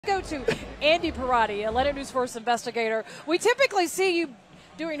Go to Andy Parati, Atlanta News Force investigator. We typically see you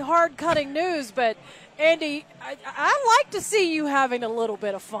doing hard cutting news, but Andy, I like to see you having a little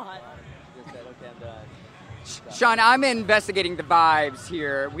bit of fun. Sean, I'm investigating the vibes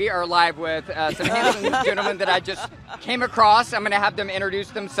here. We are live with some handsome gentlemen that I just came across. I'm going to have them introduce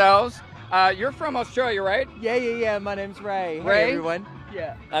themselves. You're from Australia, right? Yeah. My name's Ray. Ray? Hey, everyone.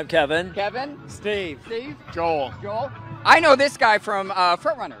 Yeah. I'm Kevin. Kevin? Steve. Steve? Joel. Joel? I know this guy from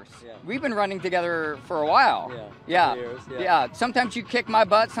Front Runners. Yeah. We've been running together for a while. Yeah. Years, Yeah. Sometimes you kick my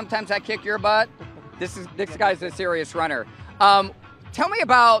butt. Sometimes I kick your butt. This guy's a serious runner. Tell me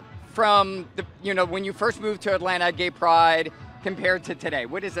about from when you first moved to Atlanta, Gay Pride, compared to today.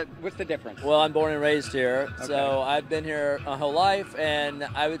 What's the difference? Well, I'm born and raised here, Okay. so I've been here my whole life, and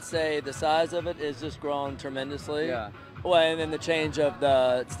I would say the size of it is just grown tremendously. Yeah. Well, and then the change of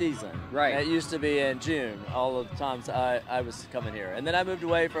the season. Right. It used to be in June, all of the times I was coming here. And then I moved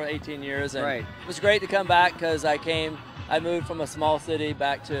away for 18 years, and Right. it was great to come back because I moved from a small city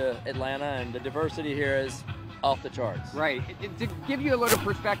back to Atlanta, and the diversity here is off the charts. Right. To give you a little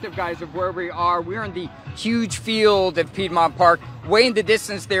perspective, guys, of where we are, we're in the huge field of Piedmont Park. Way in the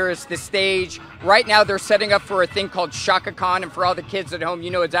distance there is the stage. Right now they're setting up for a thing called Shaka Khan, and for all the kids at home,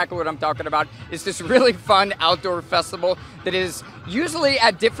 you know exactly what I'm talking about. It's this really fun outdoor festival that is usually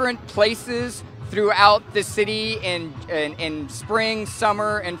at different places throughout the city in spring,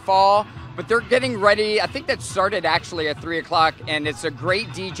 summer, and fall. But they're getting ready. I think that started actually at 3 o'clock, and it's a great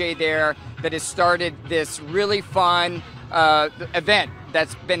DJ there that has started this really fun event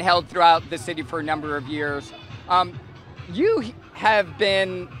that's been held throughout the city for a number of years. You have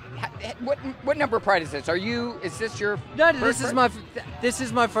been. What number of Pride is this? Is this your? No, first this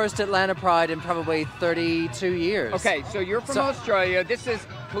is my first Atlanta Pride in probably 32 years. Okay, so you're from Australia. This is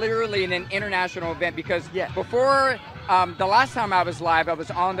clearly an international event because Yeah. before the last time I was live, I was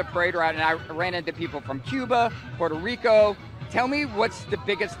on the parade route and I ran into people from Cuba, Puerto Rico. Tell me what's the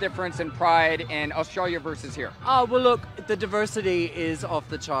biggest difference in Pride in Australia versus here? Oh, well, look, the diversity is off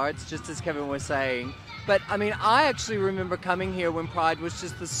the charts, just as Kevin was saying. But, I mean, I actually remember coming here when Pride was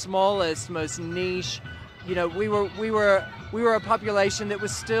just the smallest, most niche. You know, we were a population that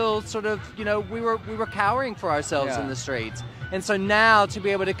was still sort of, we were cowering for ourselves Yeah. in the streets. And so now to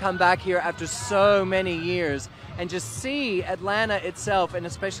be able to come back here after so many years and just see Atlanta itself, and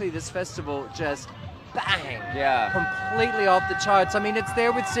especially this festival, just bang, Yeah. completely off the charts. I mean, it's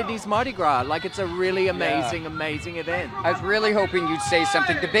there with Sydney's Mardi Gras. Like, it's a really amazing event. I was really hoping you'd say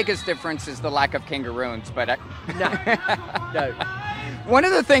something. The biggest difference is the lack of kangaroos, but No. one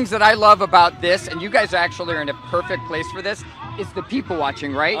of the things that I love about this, and you guys actually are in a perfect place for this, is the people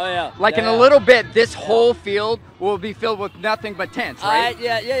watching, right? Oh, yeah. Like in Yeah. a little bit, this whole field will be filled with nothing but tents, right?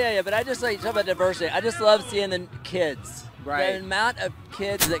 Yeah. But I just talk about diversity. I just love seeing the kids. Right. The amount of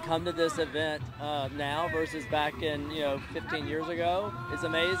kids that come to this event now versus back in 15 years ago is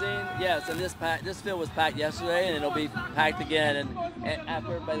amazing. Yes, and this field was packed yesterday, and it'll be packed again, and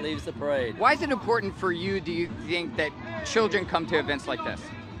after everybody leaves the parade. Why is it important for you, do you think, that children come to events like this?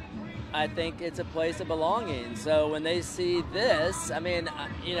 I think it's a place of belonging. So when they see this, I mean,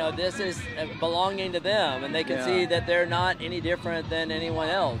 this is belonging to them, and they can Yeah. see that they're not any different than anyone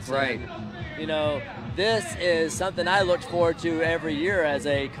else. Right. And, this is something I looked forward to every year as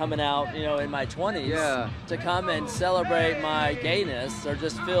a coming out, in my 20s. Yeah. To come and celebrate my gayness, or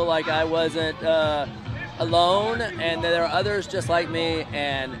just feel like I wasn't alone, and there are others just like me.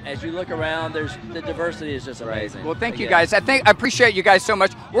 And as you look around, the diversity is just amazing. Well, thank you Again. guys. I appreciate you guys so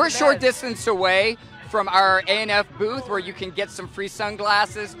much. We're a short distance away from our A&F booth where you can get some free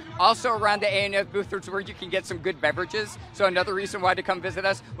sunglasses. Also around the A&F booth is where you can get some good beverages. So another reason why to come visit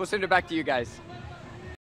us. We'll send it back to you guys.